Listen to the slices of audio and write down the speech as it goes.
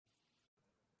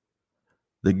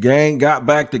The gang got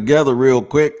back together real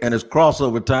quick, and it's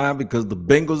crossover time because the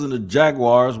Bengals and the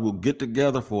Jaguars will get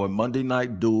together for a Monday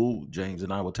night duel. James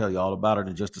and I will tell you all about it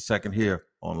in just a second here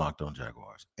on Locked On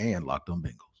Jaguars and Locked On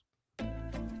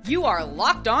Bengals. You are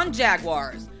Locked On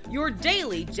Jaguars, your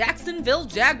daily Jacksonville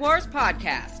Jaguars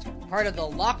podcast, part of the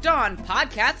Locked On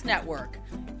Podcast Network,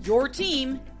 your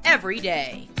team every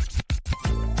day.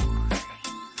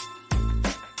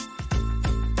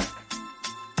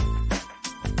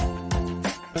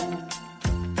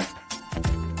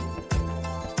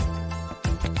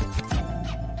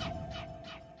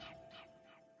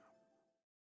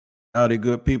 Howdy,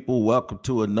 good people. Welcome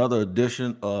to another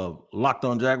edition of Locked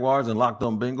On Jaguars and Locked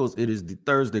On Bengals. It is the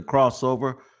Thursday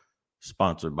crossover,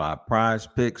 sponsored by Prize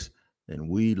Picks. And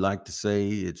we like to say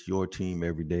it's your team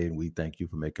every day, and we thank you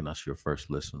for making us your first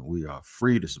listen. We are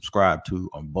free to subscribe to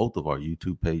on both of our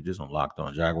YouTube pages on Locked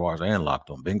On Jaguars and Locked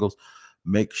On Bengals.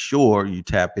 Make sure you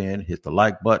tap in, hit the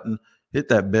like button, hit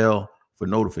that bell for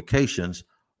notifications.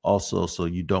 Also, so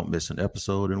you don't miss an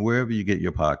episode, and wherever you get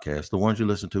your podcast, the ones you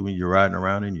listen to when you're riding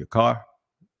around in your car,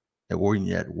 or when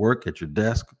you're at work, at your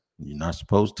desk, you're not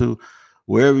supposed to.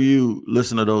 Wherever you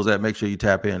listen to those at, make sure you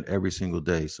tap in every single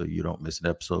day so you don't miss an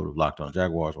episode of Locked On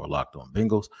Jaguars or Locked On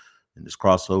Bengals. And this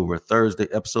crossover Thursday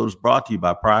episode is brought to you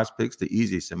by Prize Picks, the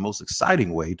easiest and most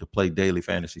exciting way to play daily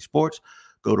fantasy sports.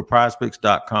 Go to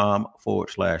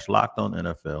prizepicks.com/Locked On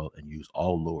NFL and use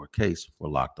all lowercase for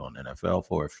Locked On NFL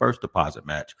for a first deposit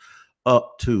match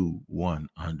up to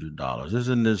 $100.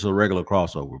 Isn't this a regular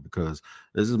crossover? Because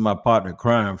this is my partner in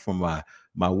crime from my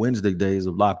Wednesday days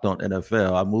of Locked On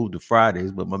NFL. I moved to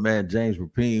Fridays, but my man James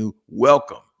Rapine,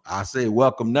 welcome. I say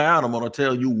welcome now, and I'm going to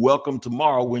tell you welcome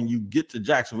tomorrow when you get to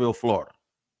Jacksonville, Florida.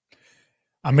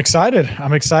 I'm excited.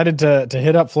 I'm excited to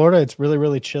hit up Florida. It's really,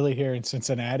 really chilly here in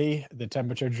Cincinnati. The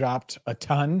temperature dropped a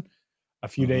ton a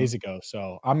few days ago.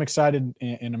 So I'm excited,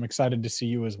 and I'm excited to see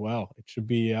you as well. It should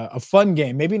be a fun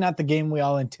game. Maybe not the game we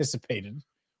all anticipated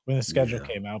when the schedule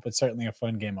came out, but certainly a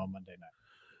fun game on Monday night.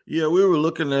 Yeah, we were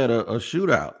looking at a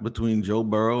shootout between Joe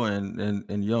Burrow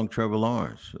and young Trevor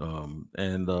Lawrence.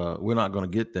 We're not going to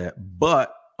get that.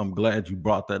 But I'm glad you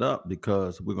brought that up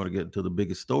because we're going to get into the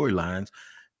biggest storylines.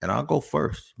 And I'll go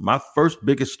first. My first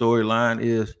biggest storyline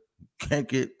is can't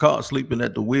get caught sleeping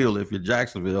at the wheel if you're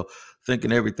Jacksonville,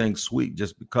 thinking everything's sweet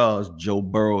just because Joe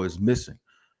Burrow is missing.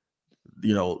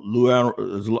 You know,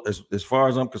 as far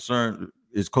as I'm concerned,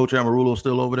 is Coach Amarulo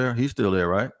still over there? He's still there,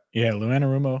 right? Yeah, Lou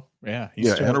Anarumo. Yeah,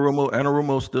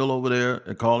 Anarumo's still over there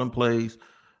and calling plays.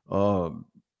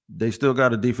 They still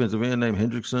got a defensive end named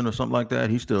Hendrickson or something like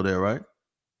that. He's still there, right?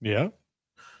 Yeah.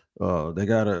 They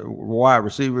got a wide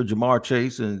receiver, Jamar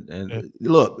Chase, and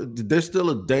look, they're still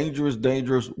a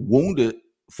dangerous, wounded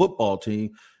football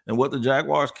team. And what the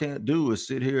Jaguars can't do is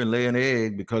sit here and lay an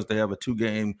egg because they have a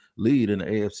 2-game lead in the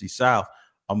AFC South.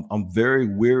 I'm very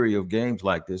weary of games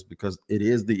like this because it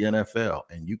is the NFL,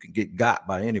 and you can get got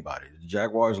by anybody. The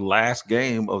Jaguars' last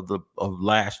game of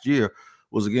last year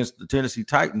was against the Tennessee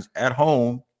Titans at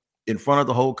home, in front of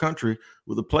the whole country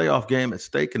with a playoff game at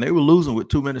stake, and they were losing with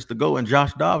 2 minutes to go, and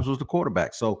Josh Dobbs was the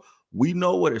quarterback. So we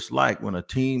know what it's like when a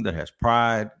team that has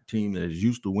pride, a team that is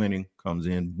used to winning, comes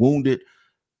in wounded,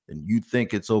 and you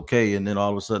think it's okay, and then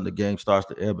all of a sudden the game starts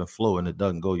to ebb and flow, and it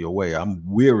doesn't go your way. I'm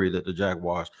weary that the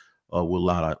Jaguars will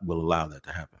allow that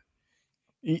to happen.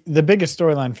 The biggest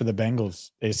storyline for the Bengals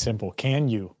is simple. Can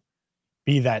you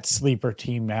be that sleeper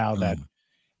team now that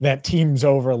teams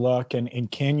overlook, and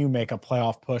can you make a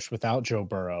playoff push without Joe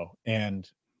Burrow? And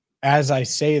as I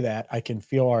say that, I can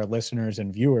feel our listeners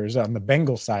and viewers on the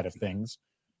Bengals side of things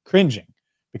cringing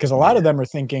because a lot of them are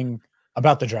thinking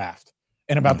about the draft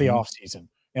and about the offseason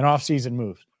and offseason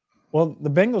moves. Well,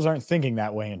 the Bengals aren't thinking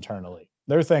that way internally.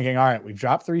 They're thinking, all right, we've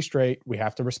dropped 3 straight. We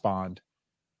have to respond.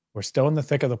 We're still in the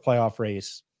thick of the playoff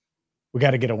race. We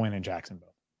got to get a win in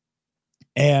Jacksonville.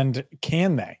 And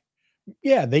can they?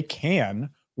 Yeah, they can.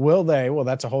 Will they? Well,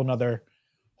 that's a whole nother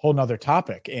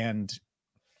topic. And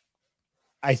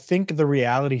I think the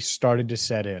reality started to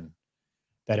set in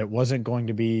that it wasn't going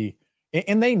to be,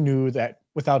 and they knew that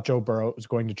without Joe Burrow, it was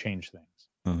going to change things.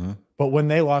 But when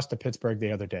they lost to Pittsburgh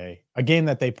the other day, a game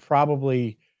that they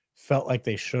probably felt like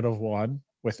they should have won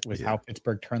with how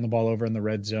Pittsburgh turned the ball over in the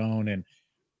red zone, and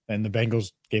the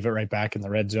Bengals gave it right back in the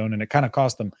red zone, and it kind of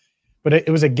cost them. But it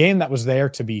was a game that was there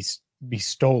to be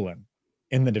stolen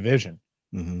in the division.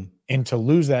 And to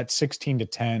lose that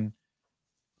 16-10,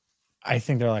 I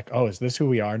think they're like, oh, is this who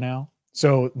we are now?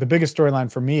 So the biggest storyline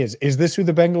for me is this who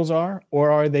the Bengals are, or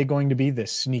are they going to be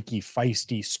this sneaky,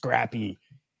 feisty, scrappy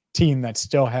team that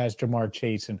still has Jamar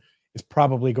Chase and is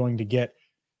probably going to get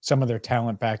some of their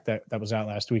talent back that was out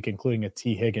last week, including a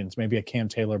T. Higgins, maybe a Cam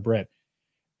Taylor-Britt.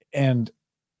 And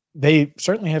they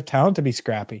certainly have talent to be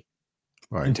scrappy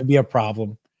and to be a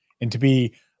problem and to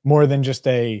be more than just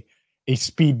a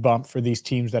speed bump for these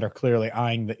teams that are clearly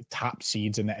eyeing the top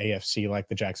seeds in the AFC, like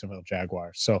the Jacksonville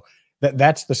Jaguars. So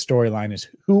that's the storyline, is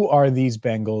who are these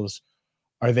Bengals?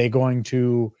 Are they going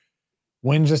to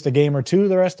win just a game or two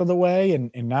the rest of the way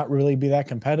and not really be that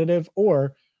competitive?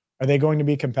 Or are they going to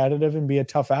be competitive and be a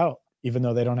tough out, even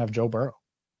though they don't have Joe Burrow?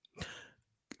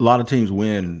 A lot of teams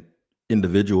win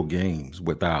individual games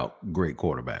without great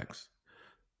quarterbacks.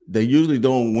 They usually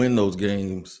don't win those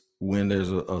games when there's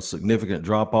a significant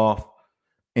drop off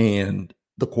and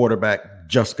the quarterback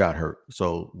just got hurt.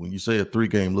 So when you say a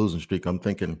 3-game losing streak, I'm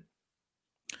thinking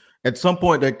at some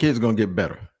point that kid's going to get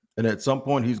better. And at some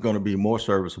point he's going to be more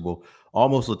serviceable,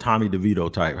 almost a Tommy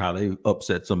DeVito type, how they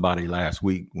upset somebody last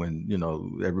week when,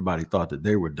 everybody thought that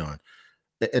they were done.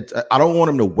 I don't want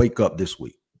him to wake up this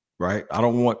week, right? I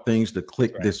don't want things to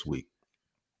click this week.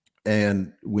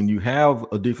 And when you have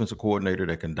a defensive coordinator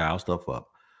that can dial stuff up,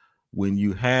 when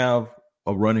you have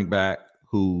a running back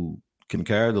who can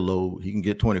carry the load, he can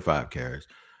get 25 carries.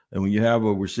 And when you have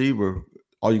a receiver,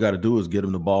 all you got to do is get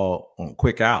him the ball on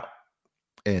quick out,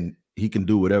 and he can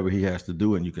do whatever he has to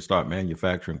do, and you can start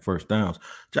manufacturing first downs.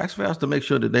 Jacksonville has to make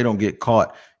sure that they don't get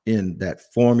caught in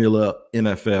that formula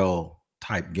NFL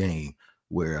type game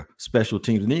where special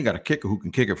teams, and then you got a kicker who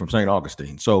can kick it from St.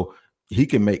 Augustine, so he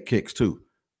can make kicks too.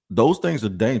 Those things are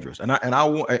dangerous. And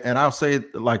I'll say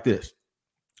it like this.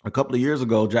 A couple of years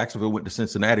ago, Jacksonville went to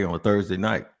Cincinnati on a Thursday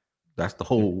night. That's the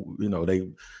whole,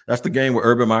 that's the game where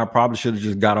Urban Meyer probably should have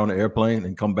just got on the airplane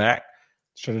and come back.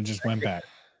 Should have just went back.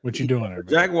 What you doing, Urban?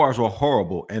 Jaguars were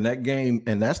horrible. And that game,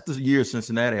 and that's the year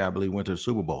Cincinnati, I believe, went to the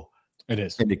Super Bowl. It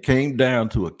is. And it came down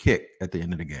to a kick at the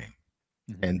end of the game.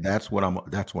 Mm-hmm. And that's what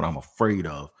I'm afraid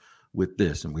of with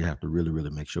this. And we have to really,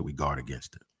 really make sure we guard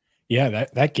against it. Yeah,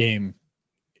 that game,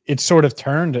 it sort of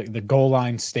turned the goal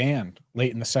line stand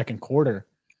late in the second quarter.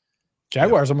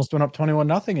 Jaguars almost went up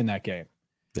 21-0 in that game.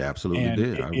 They absolutely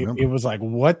did. I remember. It was like,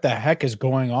 what the heck is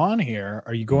going on here?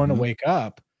 Are you going to wake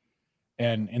up?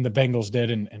 And the Bengals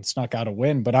did and snuck out a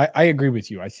win. But I agree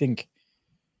with you. I think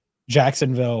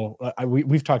Jacksonville,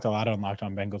 we've talked a lot on Locked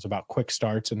On Bengals about quick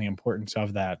starts and the importance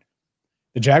of that.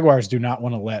 The Jaguars do not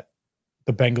want to let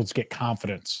the Bengals get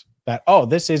confidence that,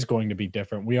 this is going to be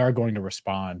different. We are going to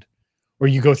respond. Or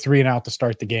you go 3 and out to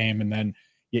start the game, and then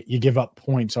you give up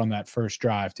points on that first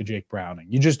drive to Jake Browning.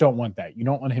 You just don't want that. You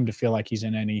don't want him to feel like he's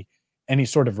in any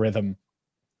sort of rhythm.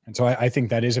 And so I think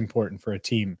that is important for a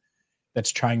team that's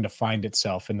trying to find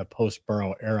itself in the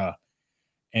post-Burrow era.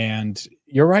 And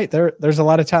you're right. There's a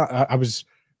lot of talent. I was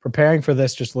preparing for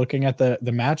this, just looking at the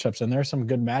matchups, and there are some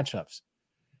good matchups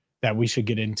that we should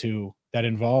get into that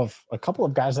involve a couple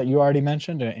of guys that you already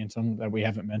mentioned and some that we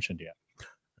haven't mentioned yet.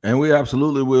 And we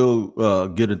absolutely will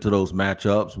get into those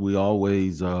matchups. We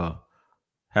always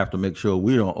have to make sure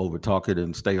we don't overtalk it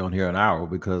and stay on here an hour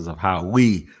because of how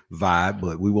we vibe,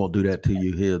 but we won't do that to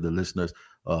you here, the listeners.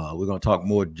 We're going to talk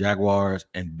more Jaguars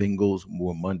and Bengals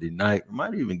more Monday night. We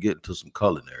might even get into some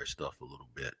culinary stuff a little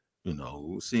bit.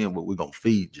 Seeing what we're going to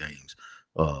feed James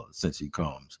since he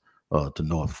comes to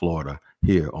North Florida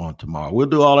here on tomorrow. We'll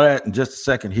do all of that in just a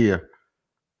second here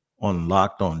on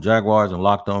Locked On Jaguars and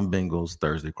Locked On Bengals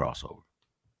Thursday crossover.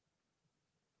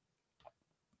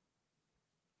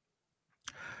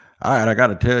 All right, I got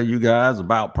to tell you guys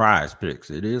about Prize Picks.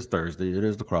 It is Thursday. It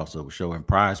is the crossover show, and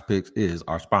Prize Picks is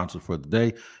our sponsor for the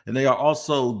day. And they are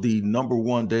also the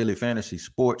 #1 daily fantasy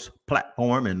sports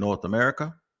platform in North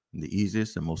America, and the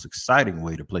easiest and most exciting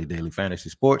way to play daily fantasy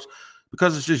sports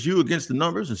because it's just you against the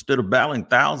numbers instead of battling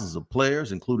thousands of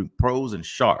players, including pros and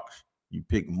sharks. You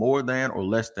pick more than or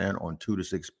less than on 2 to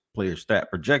 6 player stat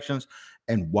projections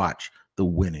and watch the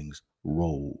winnings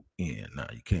roll in. Now,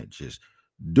 you can't just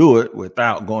do it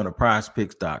without going to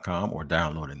prizepicks.com or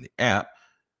downloading the app,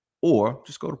 or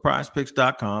just go to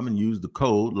prizepicks.com and use the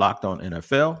code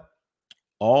LOCKEDONNFL,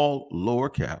 all lower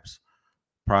caps,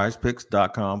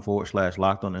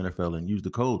 prizepicks.com/LOCKEDONNFL, and use the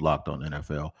code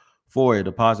LOCKEDONNFL for a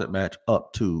deposit match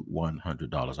up to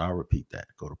 $100. I'll repeat that.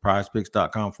 Go to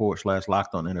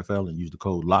prizepicks.com/LOCKEDONNFL and use the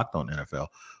code LOCKEDONNFL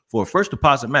for a first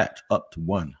deposit match up to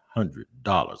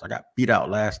 $100. I got beat out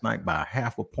last night by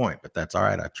 0.5 point, but that's all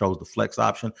right. I chose the flex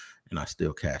option and I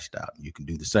still cashed out. You can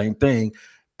do the same thing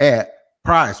at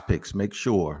Prize Picks. Make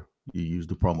sure you use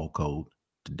the promo code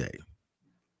today.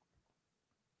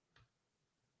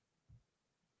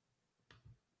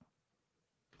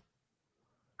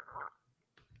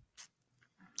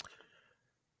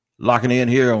 Locking in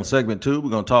here on segment 2,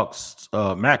 we're going to talk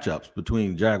matchups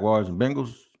between Jaguars and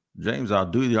Bengals. James, I'll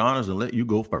do the honors and let you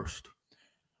go first.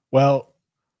 Well,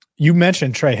 you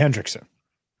mentioned Trey Hendrickson.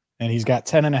 and he's got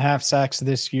 10.5 sacks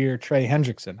this year. Trey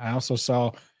Hendrickson. I also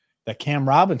saw that Cam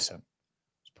Robinson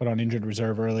was put on injured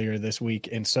reserve earlier this week.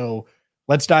 And so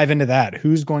let's dive into that.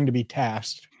 Who's going to be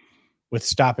tasked with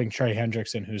stopping Trey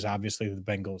Hendrickson, who's obviously the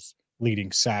Bengals'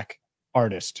 leading sack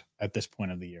artist at this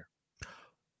point of the year?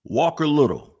 Walker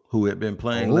Little, who had been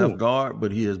playing left guard,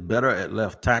 but he is better at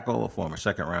left tackle, a former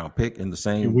second-round pick in the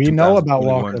same. We know about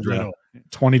Walker Little,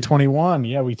 2021.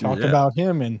 Yeah, we talked about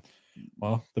him, and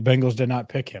well, the Bengals did not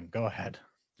pick him. Go ahead.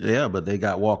 Yeah, but they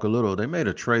got Walker Little. They made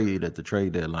a trade at the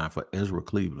trade deadline for Ezra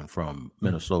Cleveland from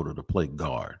Minnesota to play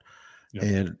guard. Yep.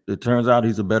 And it turns out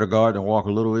he's a better guard than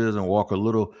Walker Little is, and Walker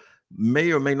Little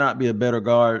may or may not be a better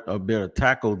guard, a better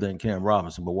tackle than Cam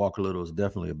Robinson, but Walker Little is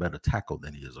definitely a better tackle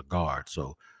than he is a guard.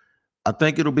 So I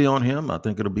think it'll be on him. I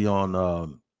think it'll be on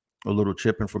a little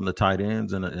chipping from the tight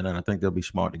ends, and I think they'll be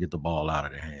smart to get the ball out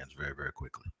of their hands very, very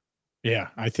quickly. Yeah,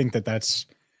 I think that's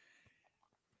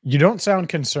 – you don't sound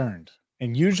concerned.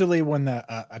 And usually when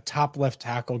a top left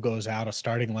tackle goes out, a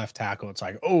starting left tackle, it's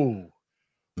like, oh,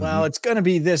 well, it's going to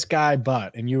be this guy,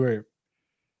 but. And there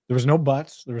was no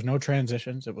buts. There was no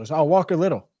transitions. It was, Walker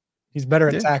Little. He's better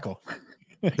at tackle.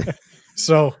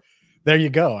 So there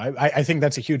you go. I think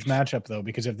that's a huge matchup, though,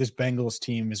 because if this Bengals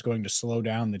team is going to slow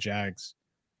down the Jags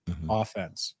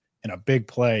offense in a big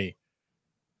play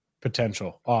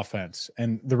potential offense.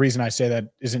 And the reason I say that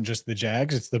isn't just the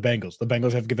Jags, it's the Bengals. The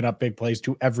Bengals have given up big plays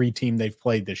to every team they've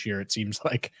played this year, it seems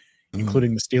like,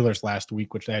 including the Steelers last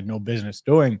week, which they had no business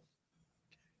doing.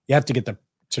 You have to get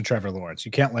to Trevor Lawrence.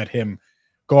 You can't let him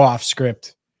go off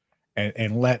script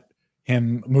and let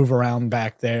him move around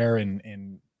back there.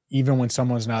 And even when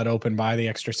someone's not open, by the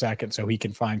extra second so he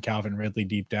can find Calvin Ridley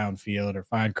deep downfield or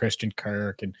find Christian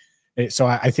Kirk. And so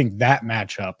I think that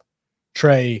matchup,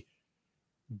 Trey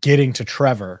getting to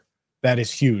Trevor, that is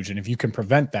huge. And if you can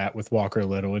prevent that with Walker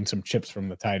Little and some chips from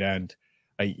the tight end,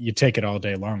 you take it all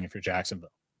day long if you're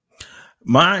Jacksonville.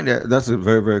 That's a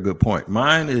very, very good point.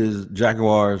 Mine is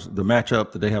Jaguars. The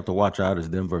matchup that they have to watch out is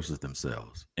them versus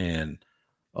themselves. And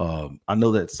I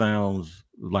know that sounds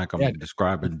like I'm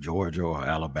describing Georgia or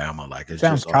Alabama. Like it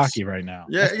sounds cocky right now.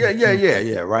 Yeah.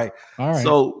 Right. All right.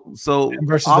 So them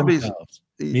versus obviously, themselves.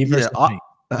 Me versus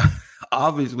me.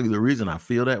 Obviously, the reason I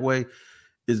feel that way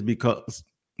is because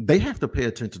they have to pay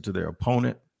attention to their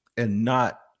opponent and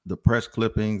not the press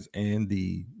clippings and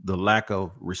the lack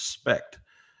of respect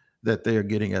that they are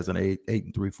getting as an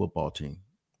 8-3 football team.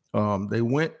 They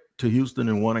went to Houston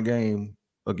and won a game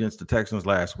against the Texans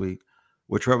last week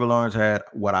where Trevor Lawrence had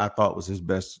what I thought was his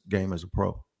best game as a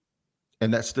pro.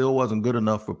 And that still wasn't good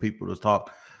enough for people to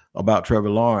talk about Trevor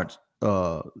Lawrence.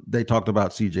 They talked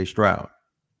about C.J. Stroud,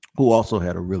 who also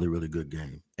had a really, really good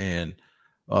game. And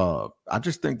I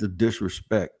just think the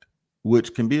disrespect,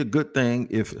 which can be a good thing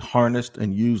if harnessed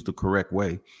and used the correct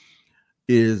way,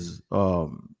 is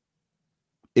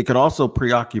it could also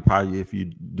preoccupy you if you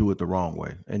do it the wrong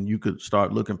way. And you could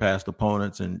start looking past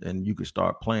opponents and you could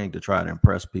start playing to try to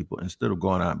impress people instead of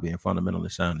going out and being fundamentally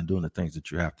sound and doing the things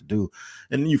that you have to do.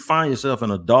 And then you find yourself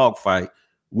in a dogfight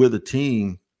with a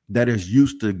team that is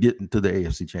used to getting to the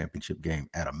AFC Championship game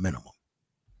at a minimum.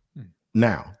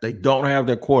 Now, they don't have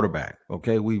their quarterback,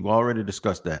 okay? We've already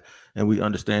discussed that, and we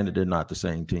understand that they're not the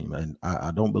same team. And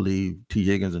I don't believe T.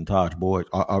 Higgins and Taj Boyd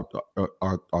are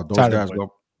those Tyler guys Boyd.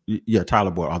 go. Yeah,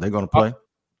 Tyler Boyd. Are they going to play?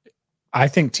 I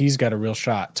think T's got a real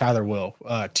shot. Tyler will.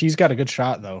 T's got a good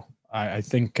shot, though. I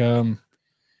think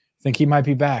he might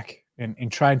be back and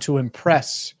trying to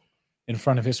impress in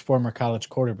front of his former college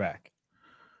quarterback.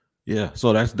 Yeah,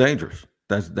 so that's dangerous.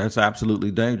 That's absolutely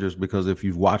dangerous because if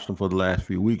you've watched them for the last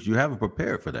few weeks, you haven't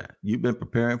prepared for that. You've been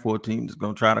preparing for a team that's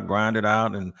going to try to grind it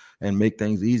out and make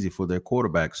things easy for their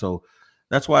quarterback. So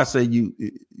that's why I say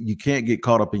you can't get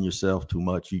caught up in yourself too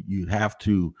much. You have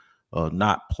to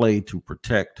not play to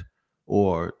protect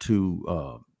or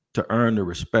to earn the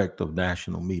respect of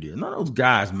national media. None of those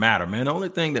guys matter, man. The only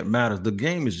thing that matters, the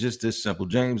game is just this simple.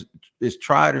 James, is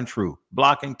tried and true.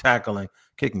 Blocking, tackling,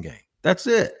 kicking game. That's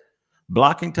it.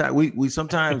 Blocking, we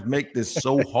sometimes make this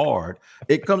so hard.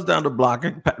 It comes down to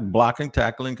blocking,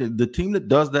 tackling. The team that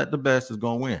does that the best is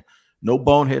going to win. No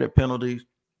boneheaded penalties.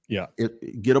 Yeah.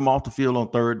 Get them off the field on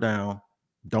third down.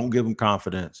 Don't give them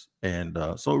confidence. And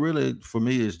so really, for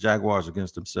me, it's Jaguars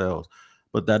against themselves.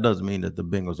 But that doesn't mean that the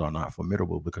Bengals are not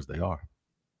formidable because they are.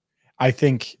 I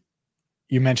think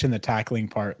you mentioned the tackling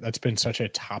part. That's been such a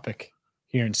topic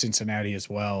here in Cincinnati as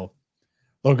well.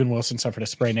 Logan Wilson suffered a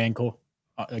sprained ankle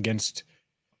against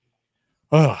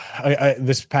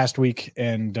this past week.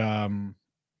 And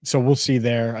so we'll see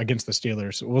there against the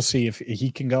Steelers. We'll see if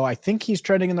he can go. I think he's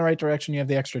trending in the right direction. You have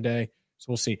the extra day. So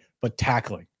we'll see. But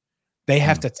tackling. They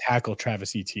have to tackle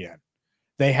Travis Etienne.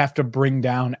 They have to bring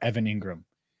down Evan Ingram.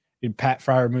 Pat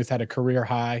Freiermuth had a career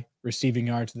high receiving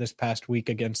yards this past week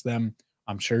against them.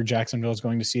 I'm sure Jacksonville is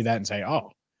going to see that and say, oh,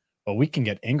 well, we can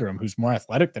get Ingram, who's more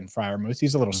athletic than Freiermuth.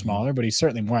 He's a little smaller, but he's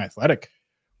certainly more athletic.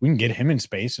 We can get him in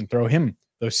space and throw him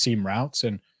those seam routes,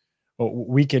 and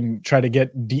we can try to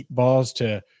get deep balls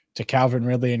to Calvin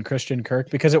Ridley and Christian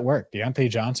Kirk because it worked. Deontay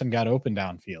Johnson got open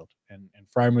downfield, and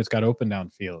Freiermuth got open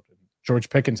downfield. George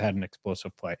Pickens had an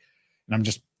explosive play. And I'm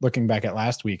just looking back at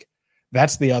last week.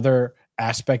 That's the other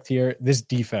aspect here, this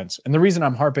defense. And the reason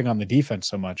I'm harping on the defense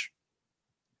so much,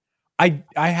 I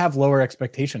have lower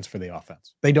expectations for the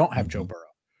offense. They don't have Joe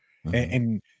Burrow.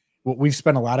 And we've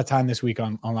spent a lot of time this week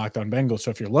on Locked On Bengals. So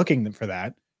if you're looking for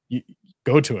that, you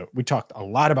go to it. We talked a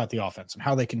lot about the offense and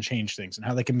how they can change things and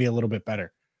how they can be a little bit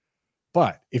better.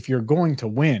 But if you're going to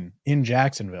win in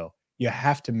Jacksonville, you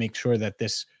have to make sure that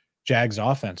this Jags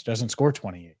offense doesn't score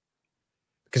 28.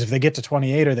 Because if they get to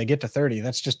 28 or they get to 30,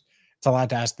 it's a lot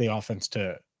to ask the offense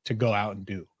to go out and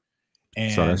do.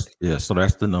 And so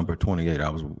that's the number 28. I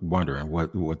was wondering where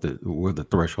the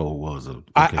threshold was of.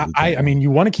 I mean,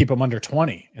 you want to keep them under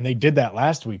 20, and they did that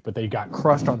last week, but they got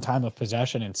crushed on time of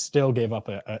possession and still gave up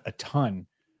a ton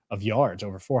of yards,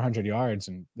 over 400 yards.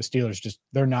 And the Steelers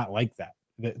they're not like that.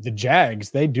 The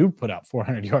Jags, they do put up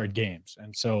 400-yard games,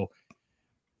 and so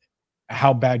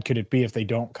how bad could it be if they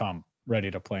don't come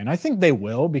ready to play? And I think they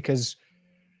will, because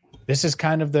this is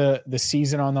kind of the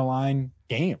season on the line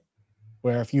game,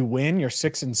 where if you win, you're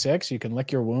 6-6, you can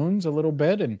lick your wounds a little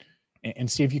bit and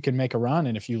see if you can make a run.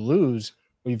 And if you lose,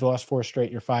 well, you've lost 4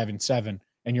 straight, you're 5-7,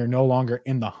 and you're no longer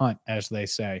in the hunt, as they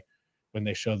say when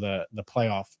they show the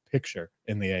playoff picture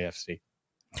in the AFC.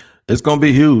 It's going to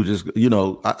be huge.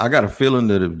 I got a feeling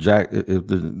that if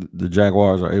the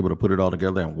Jaguars are able to put it all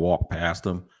together and walk past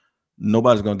them,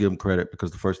 nobody's going to give them credit,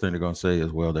 because the first thing they're going to say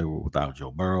is, well, they were without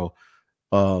Joe Burrow.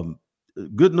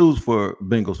 Good news for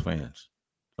Bengals fans.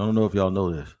 I don't know if y'all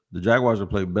know this. The Jaguars have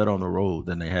played better on the road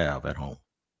than they have at home.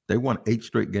 They won 8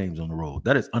 straight games on the road.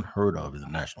 That is unheard of in the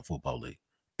National Football League.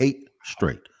 8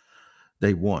 straight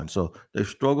they won. So they've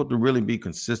struggled to really be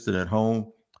consistent at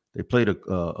home. They played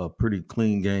a pretty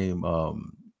clean game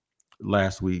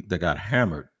last week. They got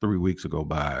hammered 3 weeks ago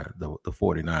by the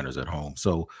 49ers at home.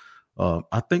 So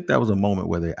I think that was a moment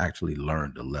where they actually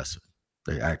learned a lesson.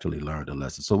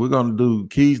 So we're going to do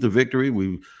keys to victory.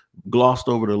 We glossed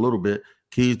over it a little bit.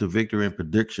 Keys to victory and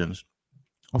predictions.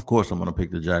 Of course, I'm going to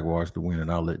pick the Jaguars to win,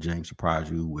 and I'll let James surprise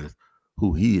you with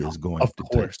who he is going to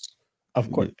pick.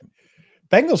 Of course.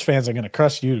 Bengals fans are going to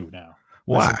crush you now.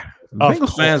 Why?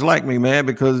 Bengals fans like me, man,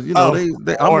 because I'm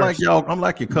like y'all. I'm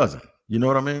like your cousin. You know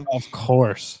what I mean? Of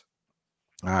course.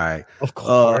 All right. Of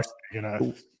course.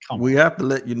 We have to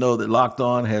let you know that Locked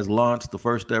On has launched the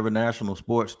first ever national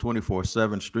sports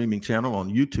 24/7 streaming channel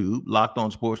on YouTube. Locked On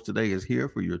Sports Today is here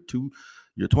for your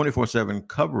 24/7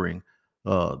 covering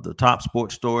the top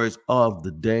sports stories of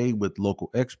the day with local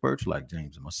experts like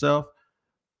James and myself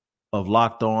of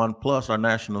Locked On, plus our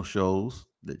national shows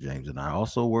that James and I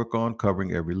also work on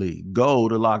covering every league. Go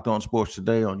to Locked On Sports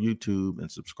Today on YouTube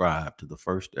and subscribe to the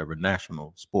first ever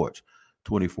national sports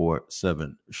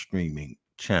 24/7 streaming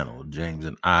channel. James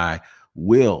and I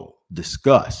will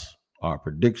discuss our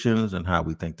predictions and how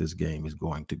we think this game is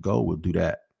going to go. We'll do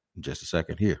that in just a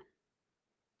second here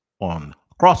on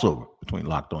crossover between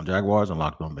Locked On Jaguars and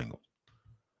Locked On Bengals.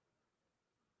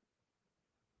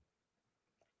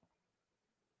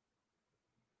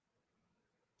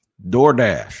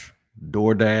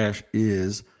 DoorDash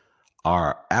is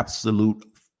our absolute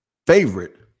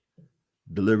favorite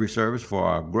delivery service for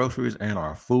our groceries and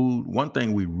our food. One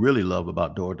thing we really love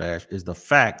about DoorDash is the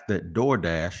fact that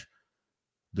DoorDash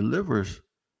delivers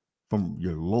from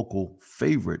your local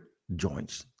favorite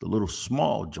joints, the little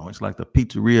small joints like the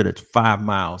pizzeria that's 5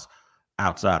 miles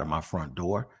outside of my front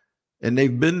door. And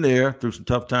they've been there through some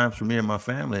tough times for me and my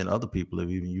family, and other people have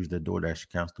even used their DoorDash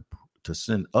accounts to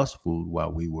send us food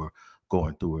while we were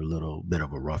going through a little bit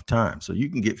of a rough time. So you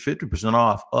can get 50%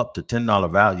 off up to $10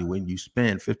 value when you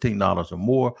spend $15 or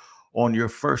more on your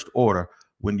first order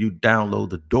when you download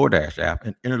the DoorDash app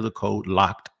and enter the code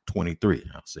LOCKED23.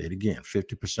 I'll say it again,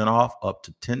 50% off up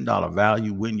to $10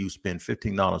 value when you spend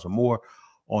 $15 or more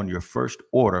on your first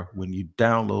order when you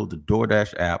download the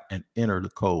DoorDash app and enter the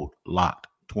code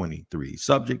LOCKED23.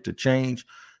 Subject to change,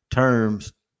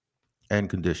 terms and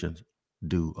conditions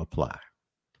do apply.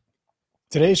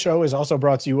 Today's show is also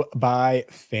brought to you by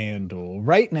FanDuel.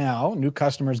 Right now, new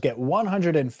customers get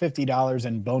 $150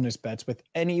 in bonus bets with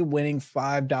any winning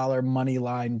 $5 money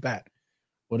line bet.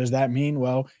 What does that mean?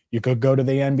 Well, you could go to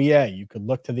the NBA. You could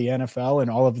look to the NFL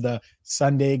and all of the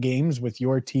Sunday games with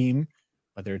your team,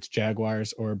 whether it's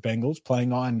Jaguars or Bengals,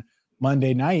 playing on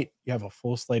Monday night, you have a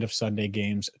full slate of Sunday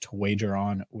games to wager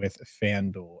on with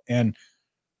FanDuel. And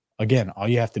again, all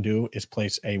you have to do is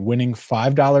place a winning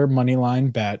 $5 money line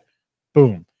bet.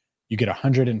 Boom. You get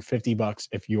 $150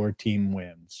 if your team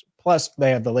wins. Plus,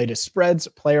 they have the latest spreads,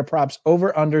 player props,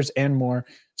 over-unders, and more.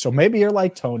 So maybe you're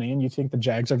like Tony and you think the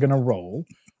Jags are going to roll,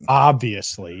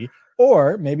 obviously.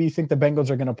 Or maybe you think the Bengals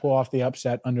are going to pull off the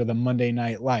upset under the Monday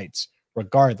night lights.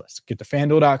 Regardless, get to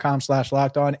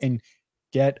FanDuel.com/lockedon and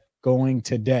get going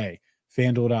today.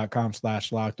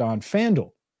 FanDuel.com/lockedon.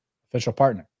 FanDuel, official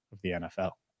partner of the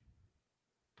NFL.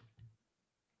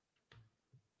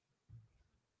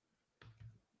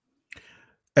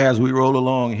 As we roll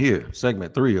along here,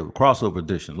 segment 3 of crossover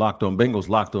edition, Locked On Bengals,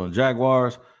 Locked On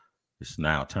Jaguars. It's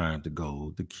now time to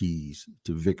go the keys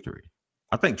to victory.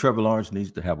 I think Trevor Lawrence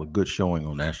needs to have a good showing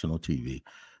on national TV.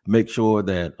 Make sure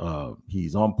that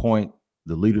he's on point,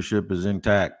 the leadership is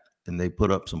intact, and they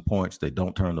put up some points. They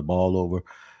don't turn the ball over.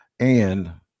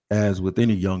 And as with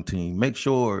any young team, make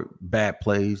sure bad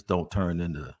plays don't turn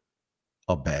into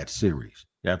a bad series.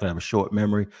 You have to have a short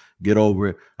memory, get over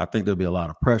it. I think there'll be a lot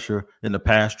of pressure. In the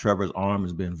past, Trevor's arm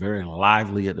has been very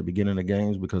lively at the beginning of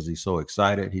games because he's so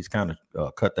excited. He's kind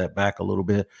of cut that back a little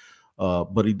bit.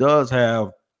 But he does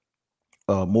have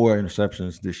more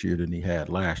interceptions this year than he had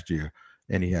last year,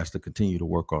 and he has to continue to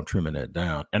work on trimming that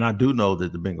down. And I do know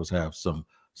that the Bengals have some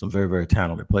very, very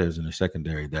talented players in the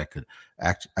secondary that could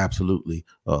absolutely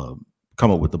come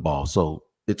up with the ball. So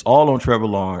it's all on Trevor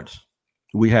Lawrence.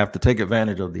 We have to take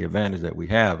advantage of the advantage that we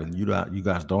have, and you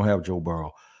guys don't have Joe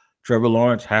Burrow. Trevor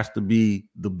Lawrence has to be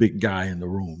the big guy in the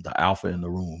room, the alpha in the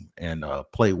room, and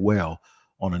play well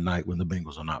on a night when the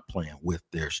Bengals are not playing with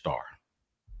their star.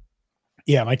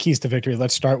 Yeah, my keys to victory.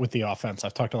 Let's start with the offense.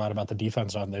 I've talked a lot about the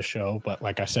defense on this show, but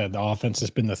like I said, the offense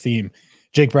has been the theme.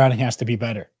 Jake Browning has to be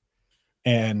better,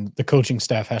 and the coaching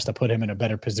staff has to put him in a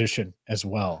better position as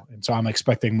well. And so I'm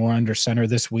expecting more under center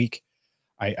this week.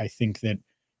 I think that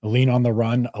lean on the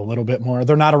run a little bit more.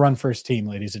 They're not a run-first team,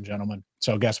 ladies and gentlemen.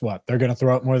 So guess what? They're going to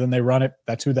throw it more than they run it.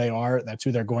 That's who they are. That's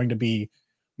who they're going to be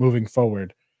moving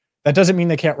forward. That doesn't mean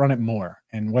they can't run it more.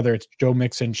 And whether it's Joe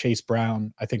Mixon, Chase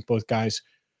Brown, I think both guys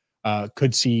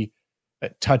could see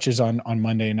touches on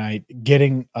Monday night.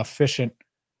 Getting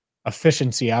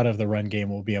efficiency out of the run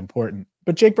game will be important.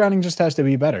 But Jake Browning just has to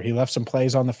be better. He left some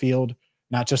plays on the field,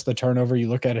 not just the turnover. You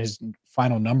look at his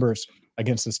final numbers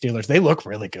against the Steelers, they look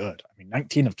really good. I mean,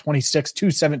 19 of 26,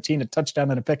 217, a touchdown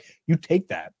and a pick. You take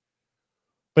that.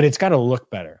 But it's got to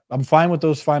look better. I'm fine with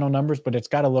those final numbers, but it's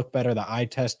got to look better. The eye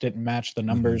test didn't match the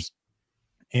numbers.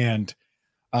 And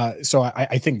so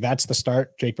I think that's the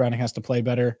start. Jake Browning has to play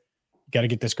better. You got to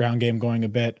get this ground game going a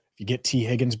bit. If you get T.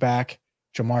 Higgins back,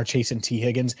 Jamar Chase and T.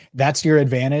 Higgins, that's your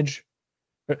advantage.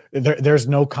 There's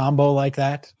no combo like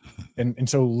that. And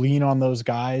so lean on those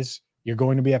guys. You're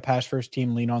going to be a pass-first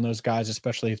team. Lean on those guys,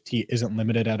 especially if T isn't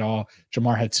limited at all.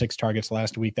 Jamar had 6 targets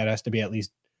last week. That has to be at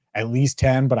least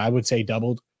 10, but I would say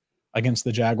doubled against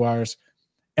the Jaguars.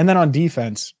 And then on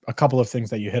defense, a couple of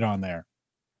things that you hit on there.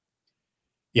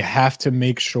 You have to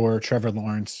make sure Trevor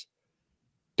Lawrence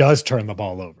does turn the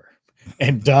ball over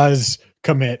and does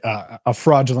commit a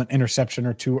fraudulent interception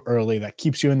or two early that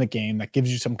keeps you in the game, that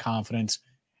gives you some confidence,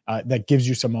 that gives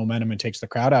you some momentum and takes the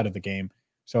crowd out of the game.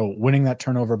 So winning that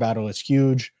turnover battle is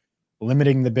huge,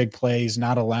 limiting the big plays,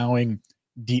 not allowing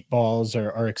deep balls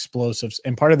or explosives.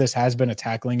 And part of this has been a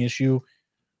tackling issue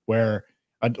where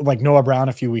like Noah Brown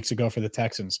a few weeks ago for the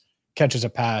Texans catches a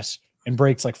pass and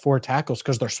breaks like 4 tackles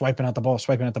because they're swiping at the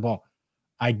ball.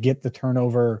 I get the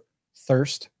turnover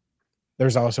thirst.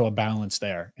 There's also a balance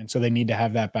there. And so they need to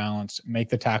have that balance, make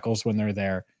the tackles when they're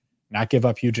there, not give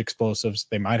up huge explosives.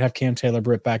 They might have Cam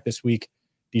Taylor-Britt back this week.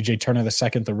 DJ Turner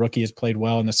II, the rookie, has played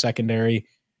well in the secondary.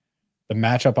 The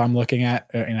matchup I'm looking at,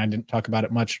 and I didn't talk about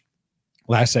it much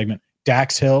last segment,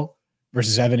 Dax Hill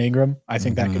versus Evan Ingram. I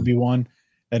think that could be one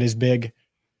that is big.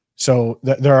 So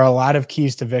there are a lot of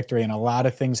keys to victory, and a lot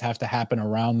of things have to happen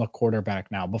around the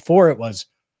quarterback now. Before it was,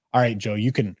 all right, Joe,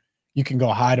 you can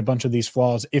go hide a bunch of these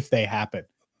flaws if they happen.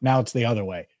 Now it's the other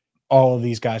way. All of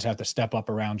these guys have to step up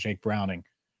around Jake Browning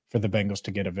for the Bengals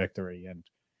to get a victory. And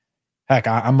heck,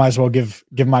 I might as well give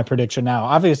my prediction now.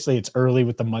 Obviously, it's early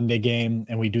with the Monday game,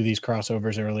 and we do these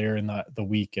crossovers earlier in the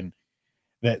week, and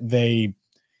that they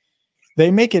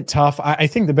make it tough. I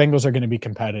think the Bengals are going to be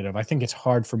competitive. I think it's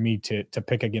hard for me to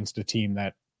pick against a team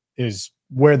that is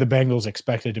where the Bengals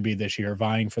expected to be this year,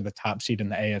 vying for the top seed in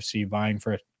the AFC, vying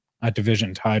for a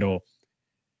division title.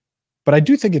 But I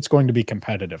do think it's going to be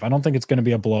competitive. I don't think it's going to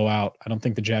be a blowout. I don't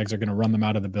think the Jags are going to run them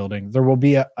out of the building. There will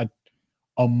be a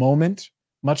moment,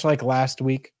 much like last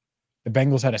week. The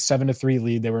Bengals had a 7-3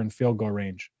 lead. They were in field goal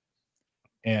range.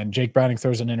 and Jake Browning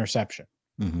throws an interception.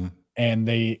 Mm-hmm. And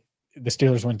the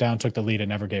Steelers went down, took the lead, and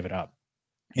never gave it up.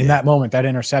 In that moment, that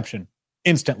interception,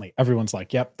 instantly, everyone's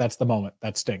like, yep, that's the moment.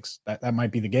 That stinks. That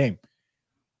might be the game.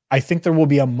 I think there will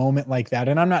be a moment like that.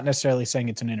 And I'm not necessarily saying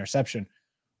it's an interception,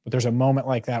 but there's a moment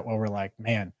like that where we're like,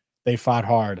 man, they fought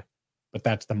hard, but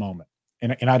that's the moment.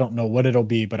 And I don't know what it'll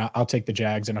be, but I'll take the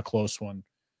Jags in a close one.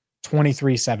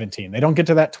 23-17. They don't get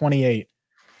to that 28,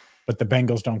 but the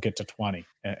Bengals don't get to 20,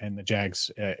 and the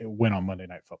Jags win on Monday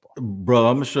Night Football. Bro,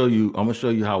 I'm gonna show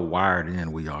you how wired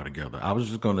in we are together. I was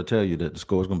just gonna tell you that the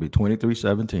score is gonna be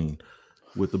 23-17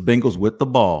 with the Bengals with the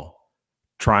ball,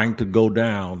 trying to go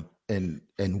down and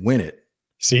win it.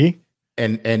 See?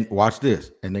 And watch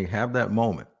this. And they have that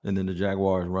moment. And then the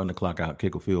Jaguars run the clock out,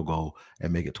 kick a field goal,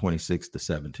 and make it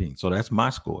 26-17. So that's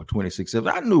my score,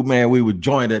 26-17. I knew, man, we would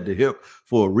join at the hip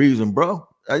for a reason, bro.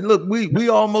 Look, we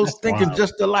almost thinking wild.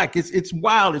 Just alike. It's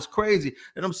wild. It's crazy.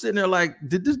 And I'm sitting there like,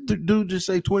 did this dude just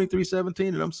say 23-17?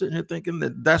 And I'm sitting here thinking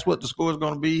that that's what the score is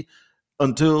going to be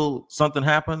until something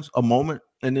happens, a moment,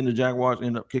 and then the Jaguars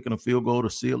end up kicking a field goal to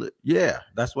seal it. Yeah,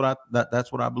 that's what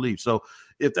I believe. So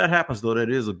if that happens, though, that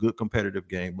is a good competitive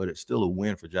game, but it's still a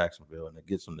win for Jacksonville, and it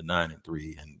gets them to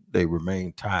 9-3, and they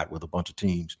remain tied with a bunch of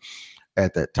teams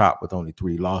at that top with only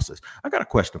 3 losses. I got a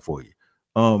question for you.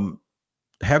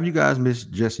 Have you guys missed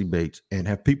Jesse Bates, and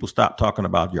have people stopped talking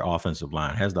about your offensive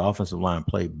line? Has the offensive line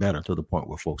played better to the point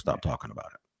where folks stop talking about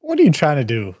it? What are you trying to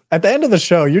do? At the end of the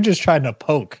show, you're just trying to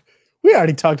poke. We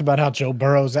already talked about how Joe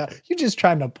Burrow's out. You're just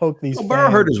trying to poke these. Burrow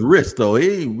hurt his wrist, though.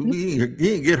 He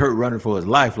didn't get hurt running for his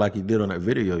life like he did on that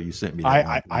video you sent me.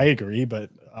 I agree, but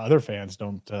other fans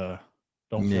don't feel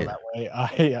that way.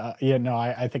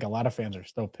 I think a lot of fans are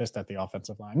still pissed at the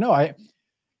offensive line.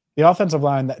 The offensive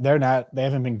line, they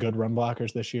haven't been good run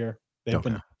blockers this year. They've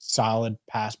been solid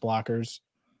pass blockers.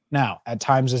 Now, at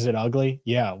times, is it ugly?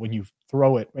 Yeah, when you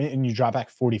throw it and you drop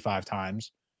back 45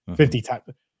 times, 50 times.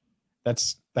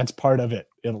 That's part of it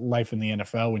in life in the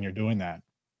NFL when you're doing that,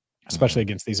 especially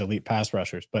against these elite pass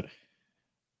rushers. But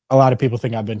a lot of people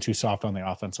think I've been too soft on the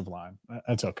offensive line.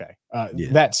 That's okay.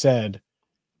 That said,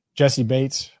 Jesse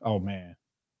Bates, oh man,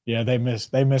 yeah, they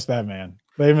missed that man.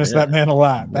 They missed that man a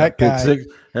lot. That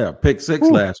guy, pick six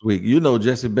last week. You know,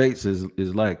 Jesse Bates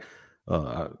is like.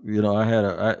 I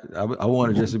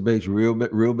wanted Jesse Bates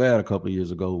real bad a couple of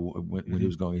years ago when he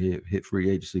was going to hit free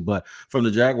agency. But from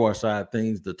the Jaguar side,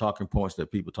 the talking points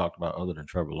that people talked about other than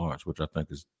Trevor Lawrence, which I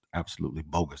think is absolutely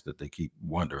bogus that they keep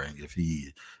wondering if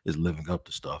he is living up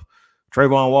to stuff.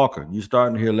 Trayvon Walker, you're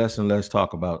starting to hear less and less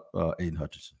talk about Aiden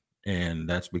Hutchinson. And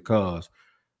that's because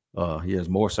he has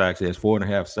more sacks. He has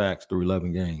 4.5 sacks through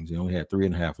 11 games. He only had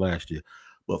 3.5 last year.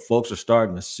 But folks are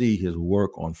starting to see his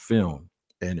work on film.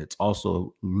 And it's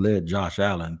also led Josh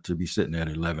Allen to be sitting at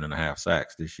 11.5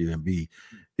 sacks this year and be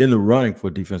in the running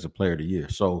for Defensive Player of the Year.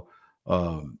 So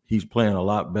he's playing a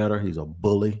lot better. He's a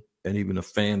bully. And even the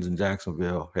fans in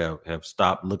Jacksonville have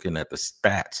stopped looking at the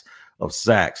stats of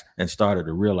sacks and started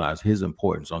to realize his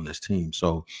importance on this team.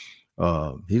 So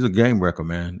he's a game wrecker,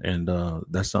 man. And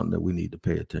that's something that we need to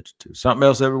pay attention to. Something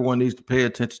else everyone needs to pay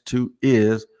attention to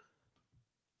is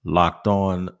Locked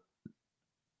On,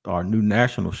 our new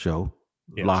national show.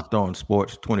 Yes. Locked On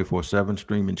Sports 24/7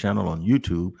 streaming channel on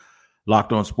YouTube.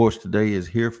 Locked On Sports Today is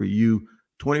here for you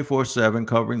 24/7,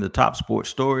 covering the top sports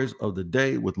stories of the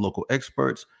day with local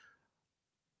experts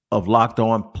of Locked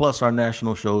On, plus our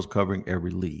national shows covering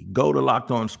every league. Go to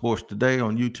Locked On Sports Today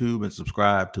on YouTube and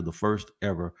subscribe to the first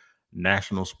ever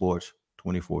national sports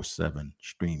 24/7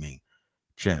 streaming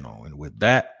channel. And with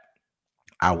that,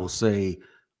 I will say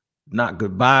not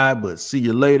goodbye, but see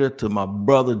you later to my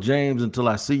brother James until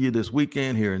I see you this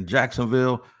weekend here in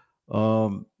Jacksonville.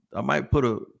 I might put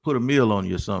a meal on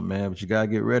you or something, man, but you gotta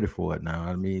get ready for it now.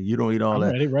 I mean, you don't eat all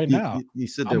that. Ready right now. You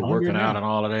sit there working out and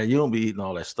all of that. You don't be eating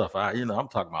all that stuff. I'm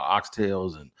talking about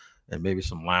oxtails and maybe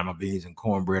some lima beans and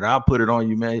cornbread. I'll put it on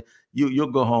you, man.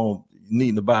 You'll go home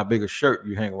needing to buy a bigger shirt.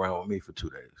 You hang around with me for 2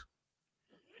 days.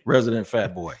 Resident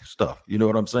fat boy stuff. You know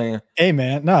what I'm saying? Hey,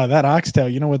 man. No, that oxtail,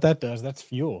 you know what that does? That's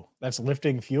fuel. That's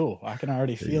lifting fuel. I can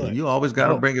already feel it. You always got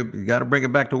to bring it. You got to bring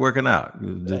it back to working out.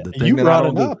 The thing you that brought I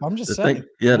don't it up. do, I'm just saying.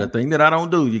 The thing that I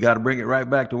don't do, you got to bring it right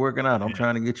back to working out. I'm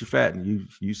trying to get you fat, and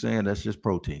you saying that's just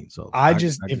protein. So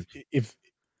if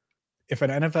an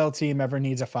NFL team ever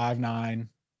needs a 5'9",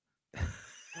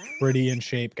 pretty in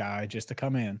shape guy just to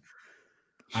come in,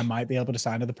 I might be able to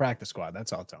sign to the practice squad.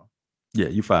 That's all, Tone. Yeah,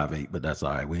 you 5'8", but that's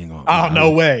all right. We ain't gonna. Oh,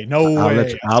 no way.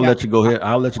 I'll let you go ahead.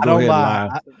 I'll let you go ahead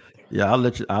live.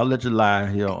 I'll let you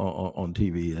lie here on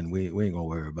TV, and we ain't gonna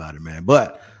worry about it, man.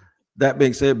 But that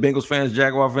being said, Bengals fans,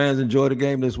 Jaguar fans, enjoy the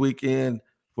game this weekend.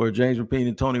 For James Rapine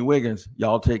and Tony Wiggins,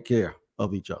 y'all take care.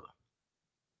 of each other.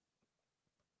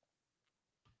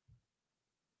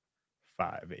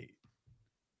 5'8".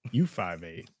 You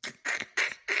 5'8".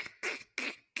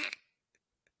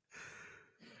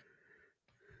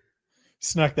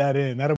 Snuck that in. That'll